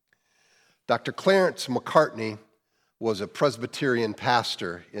Dr. Clarence McCartney was a Presbyterian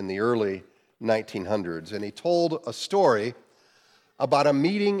pastor in the early 1900s, and he told a story about a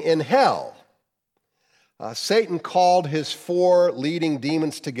meeting in hell. Satan called his 4 leading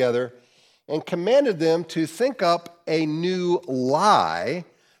demons together and commanded them to think up a new lie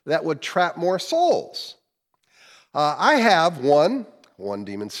that would trap more souls. I have one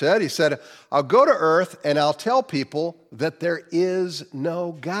demon said. He said, I'll go to earth and I'll tell people that there is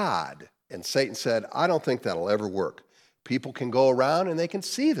no God. And Satan said, I don't think that'll ever work. People can go around and they can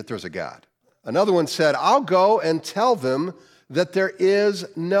see that there's a God. Another one said, I'll go and tell them that there is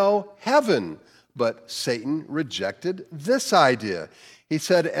no heaven. But Satan rejected this idea. He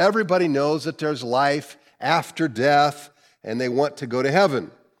said, everybody knows that there's life after death and they want to go to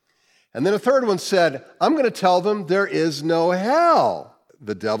heaven. And then a third one said, I'm going to tell them there is no hell.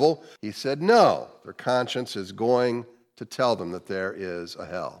 The devil, he said, no, their conscience is going to tell them that there is a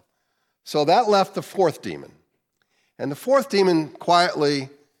hell. So that left the 4th demon. And the 4th demon quietly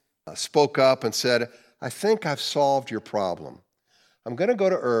spoke up and said, I think I've solved your problem. I'm going to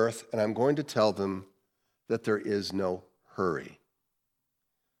go to earth and I'm going to tell them that there is no hurry.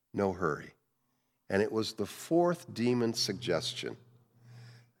 No hurry. And it was the 4th demon's suggestion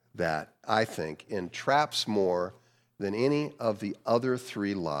that I think entraps more than any of the other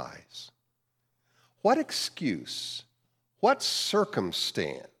 3 lies. What excuse, what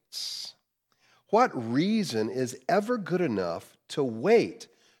circumstance, what reason is ever good enough to wait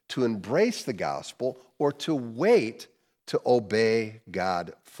to embrace the gospel or to wait to obey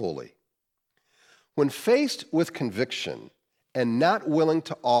God fully? When faced with conviction and not willing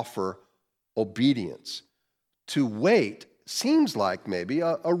to offer obedience, to wait seems like maybe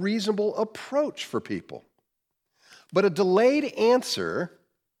a reasonable approach for people. But a delayed answer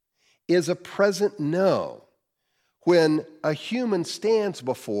is a present no when a human stands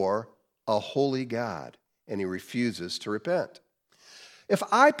before a holy God and he refuses to repent. If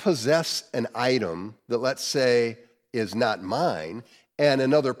I possess an item that, let's say, is not mine, and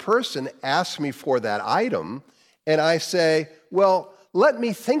another person asks me for that item, and I say, well, let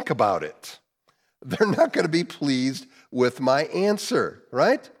me think about it, they're not going to be pleased with my answer,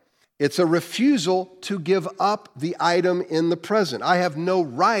 right? It's a refusal to give up the item in the present. I have no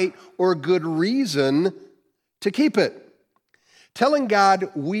right or good reason to keep it. Telling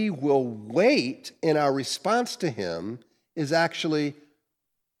God we will wait in our response to him is actually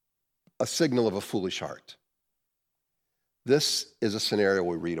a signal of a foolish heart. This is a scenario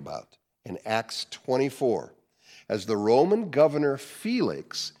we read about in Acts 24, as the Roman governor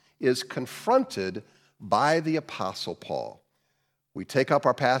Felix is confronted by the Apostle Paul. We take up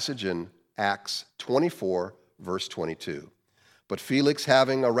our passage in Acts 24, verse 22. But Felix,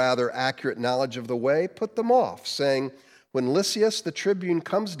 having a rather accurate knowledge of the way, put them off, saying, when Lysias the tribune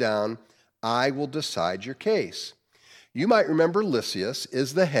comes down, I will decide your case. You might remember Lysias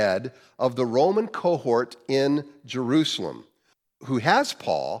is the head of the Roman cohort in Jerusalem, who has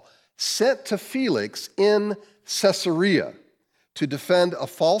Paul sent to Felix in Caesarea to defend a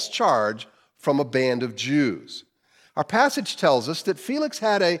false charge from a band of Jews. Our passage tells us that Felix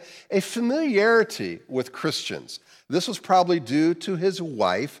had a familiarity with Christians. This was probably due to his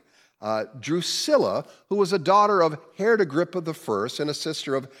wife, Drusilla, who was a daughter of Herod Agrippa I and a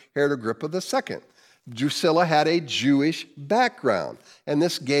sister of Herod Agrippa II. Drusilla had a Jewish background, and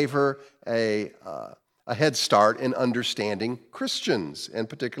this gave her a head start in understanding Christians, and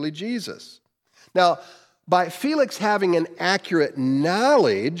particularly Jesus. Now, by Felix having an accurate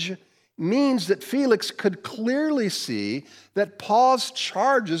knowledge means that Felix could clearly see that Paul's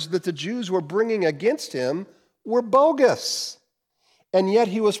charges that the Jews were bringing against him were bogus. And yet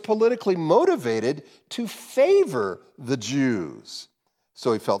he was politically motivated to favor the Jews.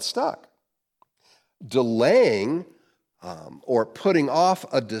 So he felt stuck. Delaying or putting off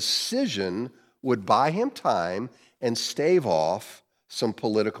a decision would buy him time and stave off some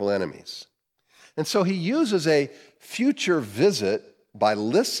political enemies. And so he uses a future visit by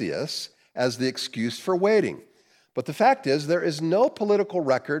Lysias as the excuse for waiting. But the fact is, there is no political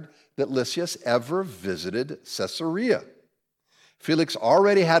record that Lysias ever visited Caesarea. Felix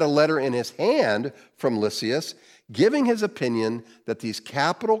already had a letter in his hand from Lysias giving his opinion that these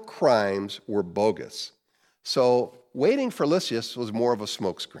capital crimes were bogus. So waiting for Lysias was more of a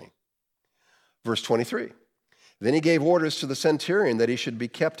smokescreen. Verse 23, then he gave orders to the centurion that he should be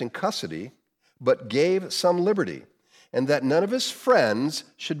kept in custody, but gave some liberty, and that none of his friends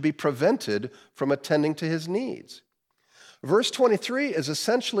should be prevented from attending to his needs. Verse 23 is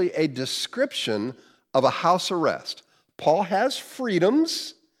essentially a description of a house arrest. Paul has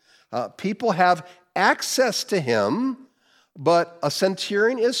freedoms. People have access to him, but a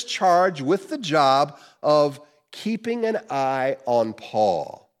centurion is charged with the job of keeping an eye on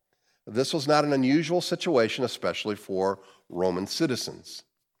Paul. This was not an unusual situation, especially for Roman citizens.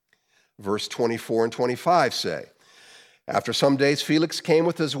 Verse 24 and 25 say, "After some days, Felix came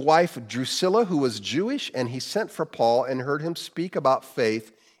with his wife Drusilla, who was Jewish, and he sent for Paul and heard him speak about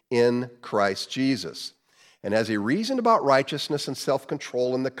faith in Christ Jesus. And as he reasoned about righteousness and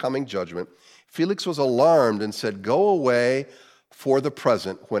self-control in the coming judgment, Felix was alarmed and said, 'Go away for the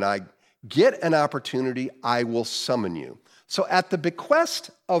present. When I get an opportunity, I will summon you.' So at the bequest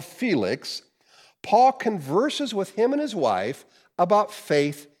of Felix, Paul converses with him and his wife about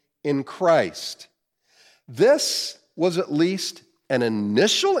faith in Christ. This was at least an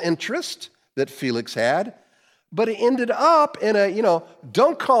initial interest that Felix had, but it ended up in a,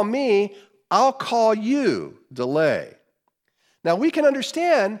 don't call me, I'll call you delay. Now we can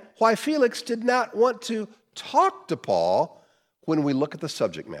understand why Felix did not want to talk to Paul when we look at the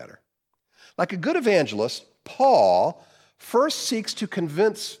subject matter. Like a good evangelist, Paul first seeks to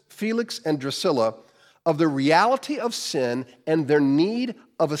convince Felix and Drusilla of the reality of sin and their need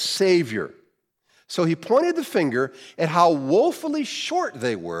of a Savior. So he pointed the finger at how woefully short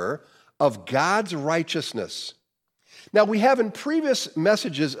they were of God's righteousness. Now, we have in previous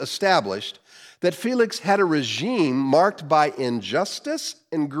messages established that Felix had a regime marked by injustice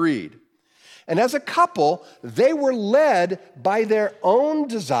and greed. And as a couple, they were led by their own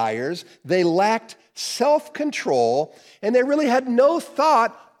desires. They lacked self-control, and they really had no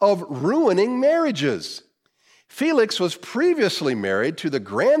thought of ruining marriages. Felix was previously married to the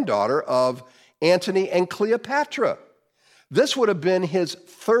granddaughter of Antony and Cleopatra. This would have been his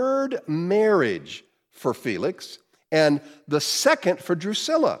third marriage for Felix and the second for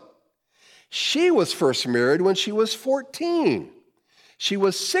Drusilla. She was first married when she was 14. She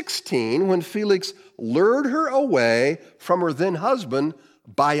was 16 when Felix lured her away from her then husband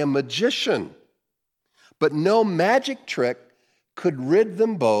by a magician. But no magic trick could rid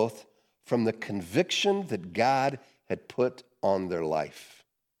them both from the conviction that God had put on their life.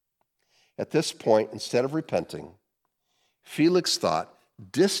 At this point, instead of repenting, Felix thought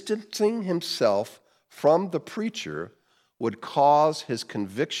distancing himself from the preacher would cause his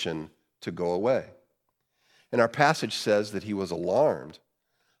conviction to go away. And our passage says that he was alarmed.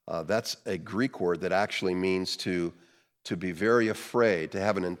 That's a Greek word that actually means to be very afraid, to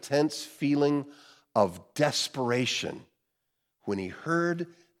have an intense feeling of desperation when he heard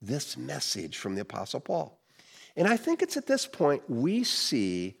this message from the Apostle Paul. And I think it's at this point we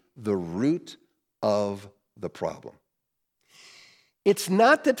see the root of the problem. It's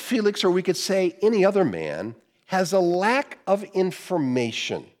not that Felix, or we could say any other man, has a lack of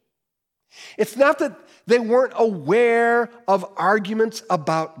information. It's not that they weren't aware of arguments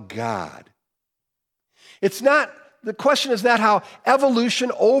about God. The question is not how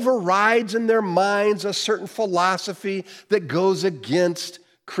evolution overrides in their minds a certain philosophy that goes against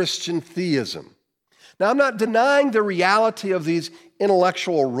Christian theism. Now, I'm not denying the reality of these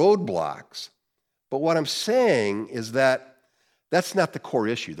intellectual roadblocks, but what I'm saying is that that's not the core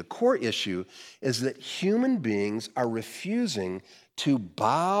issue. The core issue is that human beings are refusing to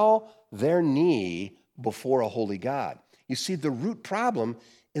bow their knee before a holy God. You see, the root problem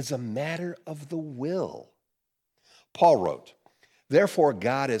is a matter of the will. Paul wrote, "Therefore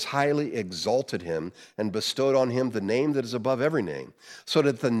God has highly exalted him and bestowed on him the name that is above every name, so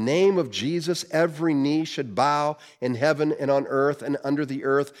that at the name of Jesus every knee should bow in heaven and on earth and under the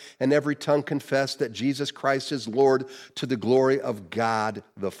earth, and every tongue confess that Jesus Christ is Lord, to the glory of God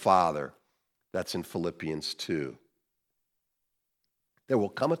the Father." That's in Philippians 2. There will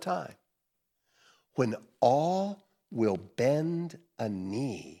come a time when all will bend a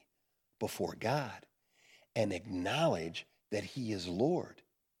knee before God and acknowledge that he is Lord.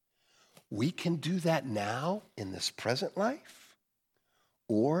 We can do that now in this present life,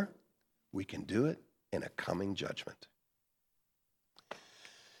 or we can do it in a coming judgment.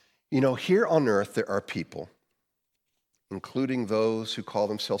 Here on earth there are people, including those who call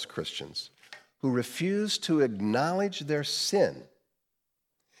themselves Christians, who refuse to acknowledge their sin.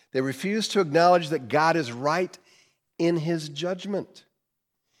 They refuse to acknowledge that God is right in his judgment.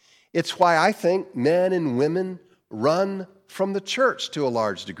 It's why I think men and women run from the church to a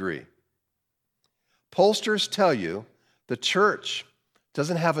large degree. Pollsters tell you the church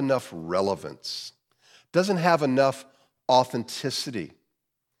doesn't have enough relevance, doesn't have enough authenticity.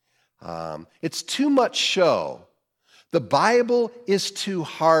 It's too much show. The Bible is too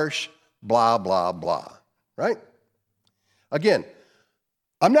harsh, blah, blah, blah, right? Again,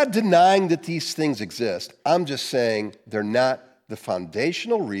 I'm not denying that these things exist. I'm just saying they're not the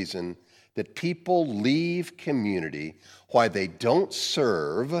foundational reason that people leave community, why they don't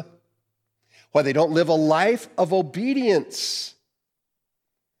serve, why they don't live a life of obedience.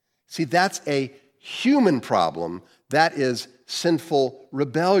 See, that's a human problem. That is sinful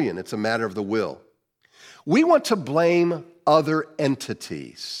rebellion. It's a matter of the will. We want to blame other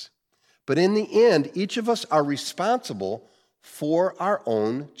entities, but in the end, each of us are responsible for our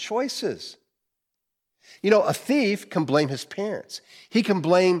own choices. You know, a thief can blame his parents. He can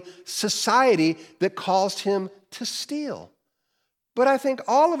blame society that caused him to steal. But I think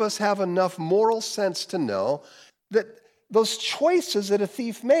all of us have enough moral sense to know that those choices that a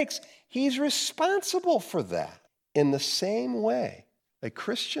thief makes, he's responsible for that. In the same way, a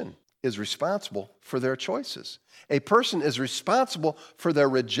Christian is responsible for their choices. A person is responsible for their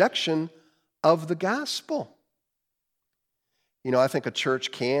rejection of the gospel. You know, I think a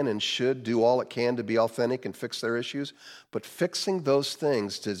church can and should do all it can to be authentic and fix their issues, but fixing those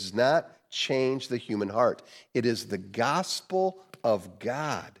things does not change the human heart. It is the gospel of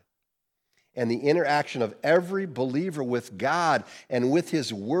God and the interaction of every believer with God and with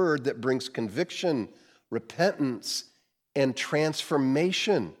His Word that brings conviction, repentance, and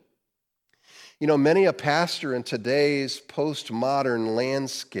transformation. You know, many a pastor in today's postmodern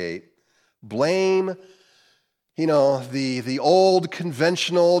landscape blame the old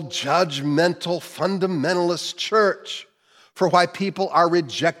conventional, judgmental, fundamentalist church for why people are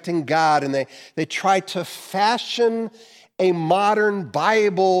rejecting God. And they try to fashion a modern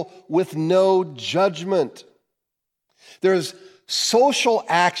Bible with no judgment. There's social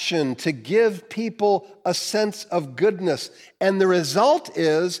action to give people a sense of goodness. And the result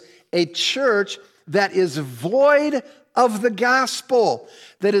is a church that is void of the gospel,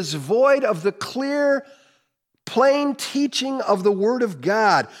 that is void of the clear, plain teaching of the Word of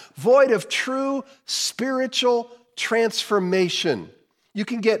God, void of true spiritual transformation. You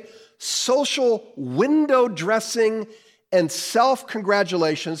can get social window dressing and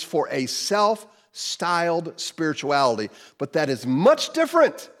self-congratulations for a self-styled spirituality, but that is much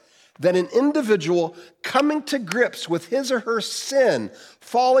different than an individual coming to grips with his or her sin,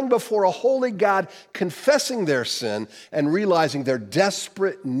 falling before a holy God, confessing their sin, and realizing their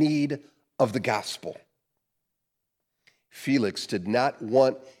desperate need of the gospel. Felix did not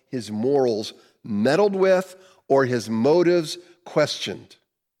want his morals meddled with or his motives questioned.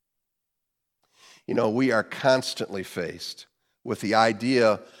 You know, we are constantly faced with the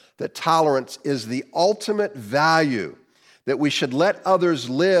idea that tolerance is the ultimate value, that we should let others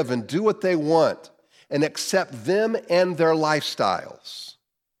live and do what they want and accept them and their lifestyles.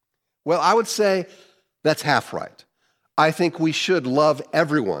 Well, I would say that's half right. I think we should love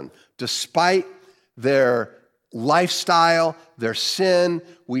everyone despite their lifestyle, their sin.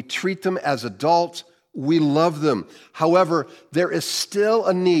 We treat them as adults. We love them. However, there is still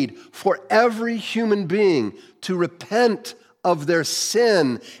a need for every human being to repent of their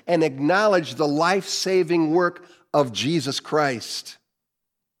sin and acknowledge the life-saving work of Jesus Christ,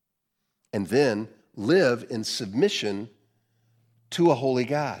 and then live in submission to a holy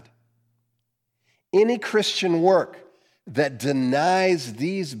God. Any Christian work that denies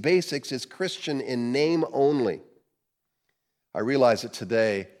these basics is Christian in name only. I realize that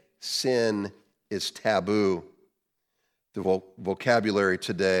today sin is taboo. The vocabulary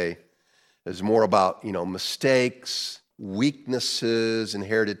today is more about, mistakes, weaknesses,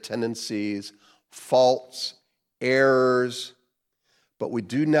 inherited tendencies, faults, errors, but we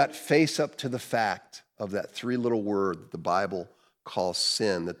do not face up to the fact of that three-letter word that the Bible calls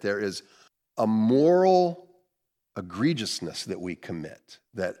sin, that there is a moral egregiousness that we commit,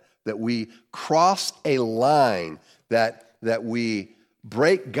 that we cross a line, that we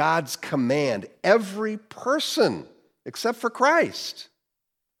break God's command. Every person, except for Christ,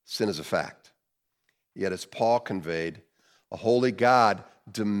 sin is a fact. Yet as Paul conveyed, a holy God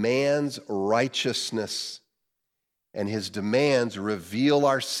demands righteousness, and his demands reveal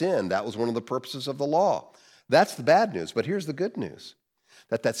our sin. That was one of the purposes of the law. That's the bad news, but here's the good news,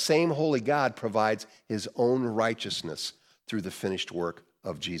 that same holy God provides his own righteousness through the finished work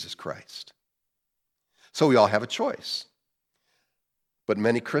of Jesus Christ. So we all have a choice. But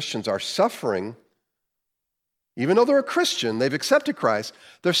many Christians are suffering, even though they're a Christian, they've accepted Christ,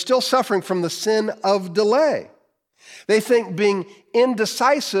 they're still suffering from the sin of delay. They think being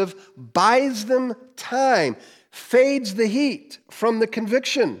indecisive buys them time, fades the heat from the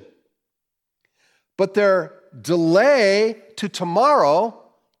conviction. But their delay to tomorrow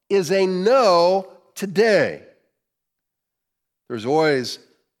is a no today. There's always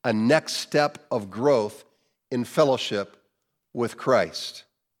a next step of growth in fellowship with Christ.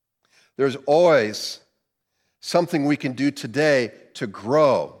 There's always something we can do today to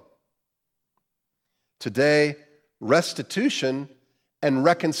grow. Today, restitution and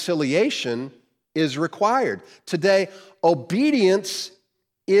reconciliation is required. Today, obedience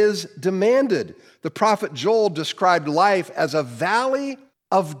is demanded. The prophet Joel described life as a valley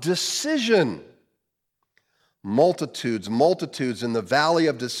of decision. Multitudes in the valley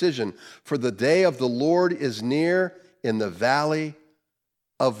of decision, for the day of the Lord is near in the valley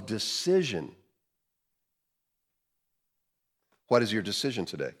of decision. What is your decision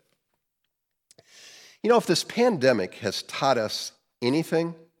today? You know, if this pandemic has taught us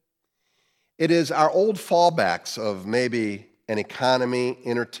anything, it is our old fallbacks of maybe an economy,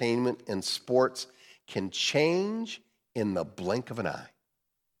 entertainment, and sports can change in the blink of an eye.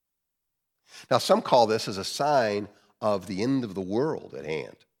 Now, some call this as a sign of the end of the world at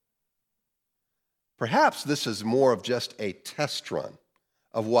hand. Perhaps this is more of just a test run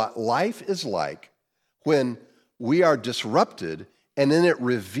of what life is like when we are disrupted, and then it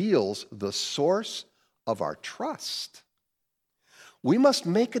reveals the source of our trust. We must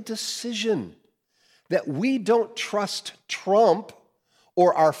make a decision that we don't trust Trump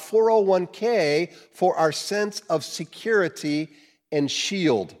or our 401k for our sense of security and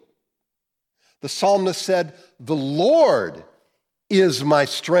shield. The psalmist said, "The Lord is my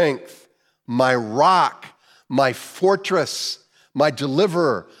strength, my rock, my fortress, my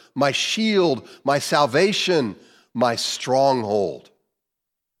deliverer, my shield, my salvation, my stronghold."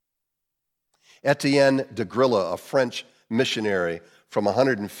 Etienne de Grilla, a French missionary from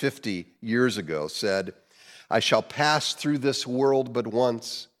 150 years ago, said, "I shall pass through this world but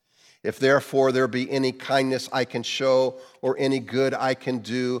once. If therefore there be any kindness I can show or any good I can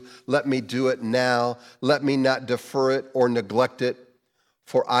do, let me do it now. Let me not defer it or neglect it,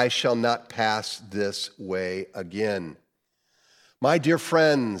 for I shall not pass this way again." My dear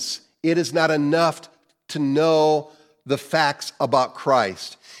friends, it is not enough to know the facts about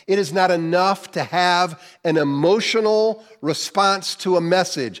Christ. It is not enough to have an emotional response to a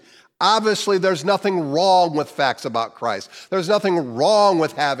message. Obviously, there's nothing wrong with facts about Christ. There's nothing wrong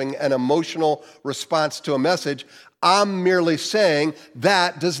with having an emotional response to a message. I'm merely saying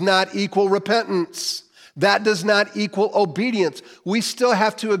that does not equal repentance. That does not equal obedience. We still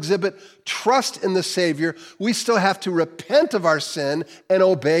have to exhibit trust in the Savior. We still have to repent of our sin and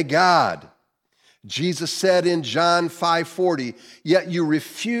obey God. Jesus said in John 5:40, "Yet you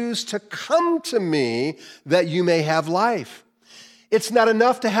refuse to come to me that you may have life." It's not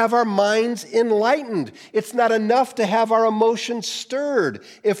enough to have our minds enlightened. It's not enough to have our emotions stirred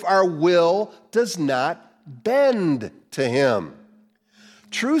if our will does not bend to Him.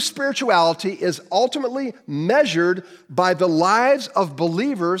 True spirituality is ultimately measured by the lives of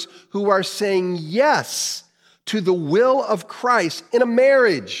believers who are saying yes to the will of Christ in a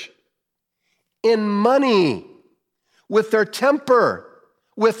marriage, in money, with their temper,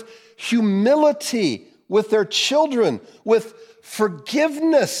 with humility, with their children, with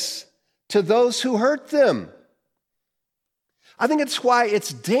forgiveness to those who hurt them. I think it's why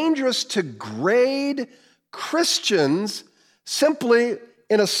it's dangerous to grade Christians simply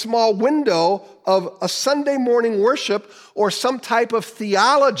in a small window of a Sunday morning worship or some type of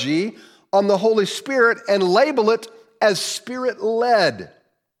theology on the Holy Spirit and label it as Spirit-led.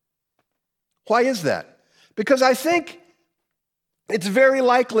 Why is that? Because I think it's very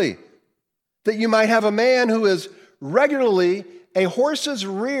likely that you might have a man who is regularly a horse's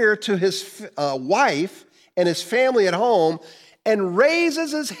rear to his wife and his family at home and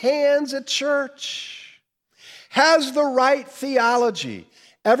raises his hands at church, has the right theology.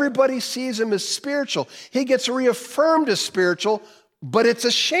 Everybody sees him as spiritual. He gets reaffirmed as spiritual, but it's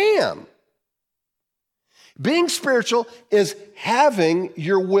a sham. Being spiritual is having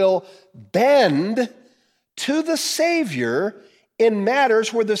your will bend to the Savior in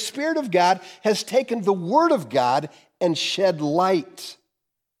matters where the Spirit of God has taken the Word of God and shed light.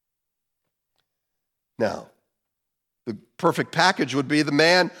 Now, the perfect package would be the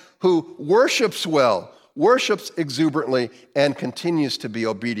man who worships well, worships exuberantly, and continues to be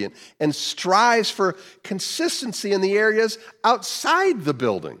obedient, and strives for consistency in the areas outside the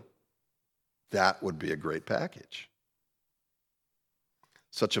building. That would be a great package.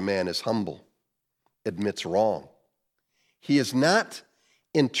 Such a man is humble, admits wrong. He is not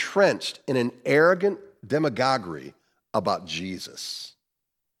entrenched in an arrogant demagoguery about Jesus.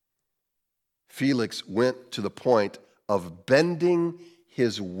 Felix went to the point of bending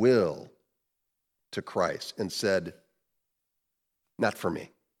his will to Christ and said, "Not for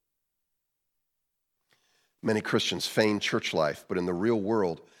me." Many Christians feign church life, but in the real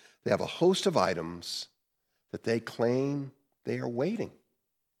world, they have a host of items that they claim they are waiting.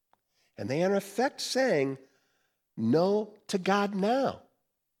 And they are in effect saying no to God now.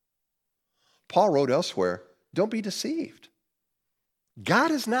 Paul wrote elsewhere, don't be deceived.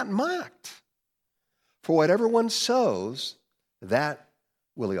 God is not mocked. For whatever one sows, that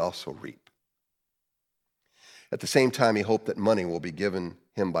will he also reap. At the same time, he hoped that money will be given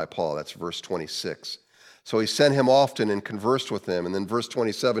him by Paul. That's verse 26. So he sent him often and conversed with him. And then verse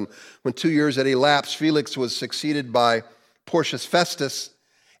 27, when 2 years had elapsed, Felix was succeeded by Porcius Festus,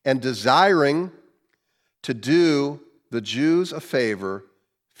 and desiring to do the Jews a favor,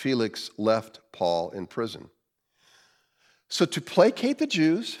 Felix left Paul in prison. So to placate the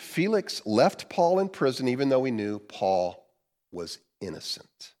Jews, Felix left Paul in prison even though he knew Paul was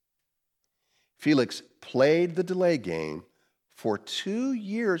innocent. Felix played the delay game for 2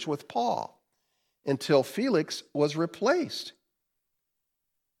 years with Paul until Felix was replaced.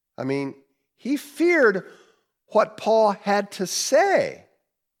 I mean, he feared what Paul had to say.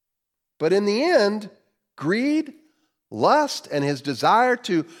 But in the end, greed, lust, and his desire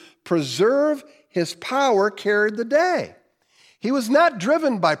to preserve his power carried the day. He was not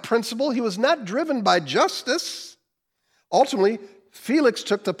driven by principle. He was not driven by justice. Ultimately, Felix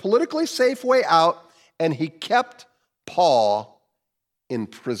took the politically safe way out, and he kept Paul in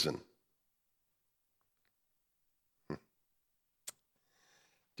prison.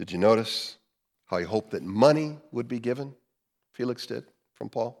 Did you notice how he hoped that money would be given? Felix did from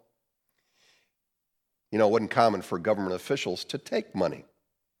Paul. You know, it wasn't common for government officials to take money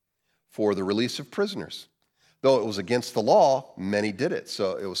for the release of prisoners. Though it was against the law, many did it.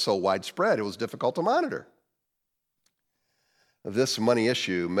 So it was so widespread, it was difficult to monitor. This money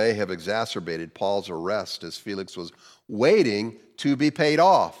issue may have exacerbated Paul's arrest as Felix was waiting to be paid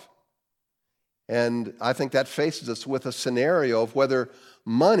off. And I think that faces us with a scenario of whether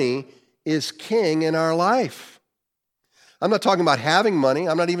money is king in our life. I'm not talking about having money.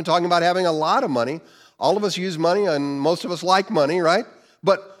 I'm not even talking about having a lot of money. All of us use money, and most of us like money, right?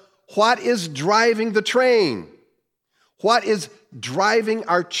 But what is driving the train? What is driving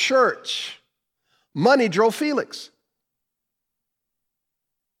our church? Money drove Felix.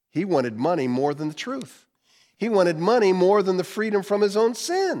 He wanted money more than the truth. He wanted money more than the freedom from his own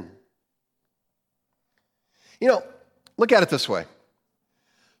sin. You know, look at it this way.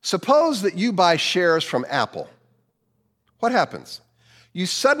 Suppose that you buy shares from Apple. What happens? You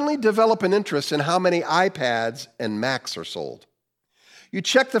suddenly develop an interest in how many iPads and Macs are sold. You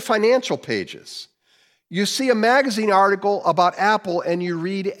check the financial pages. You see a magazine article about Apple and you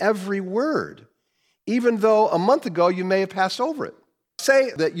read every word, even though a month ago you may have passed over it.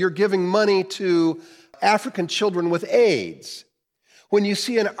 Say that you're giving money to African children with AIDS. When you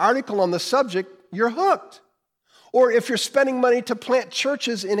see an article on the subject, you're hooked. Or if you're spending money to plant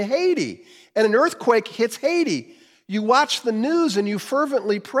churches in Haiti and an earthquake hits Haiti, you watch the news and you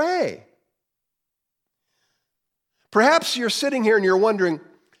fervently pray. Perhaps you're sitting here and you're wondering,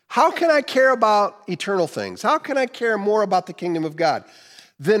 how can I care about eternal things? How can I care more about the kingdom of God?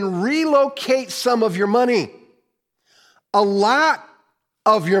 Then relocate some of your money, a lot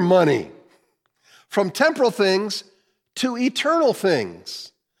of your money, from temporal things to eternal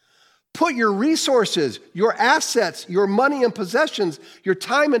things. Put your resources, your assets, your money and possessions, your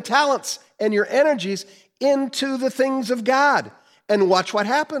time and talents, and your energies into the things of God and watch what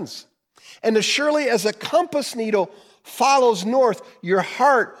happens. And as surely as a compass needle follows north, your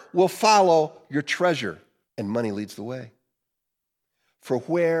heart will follow your treasure, and money leads the way. For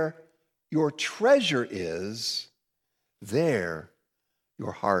where your treasure is, there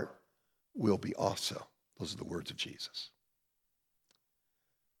your heart will be also. Those are the words of Jesus.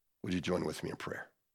 Would you join with me in prayer?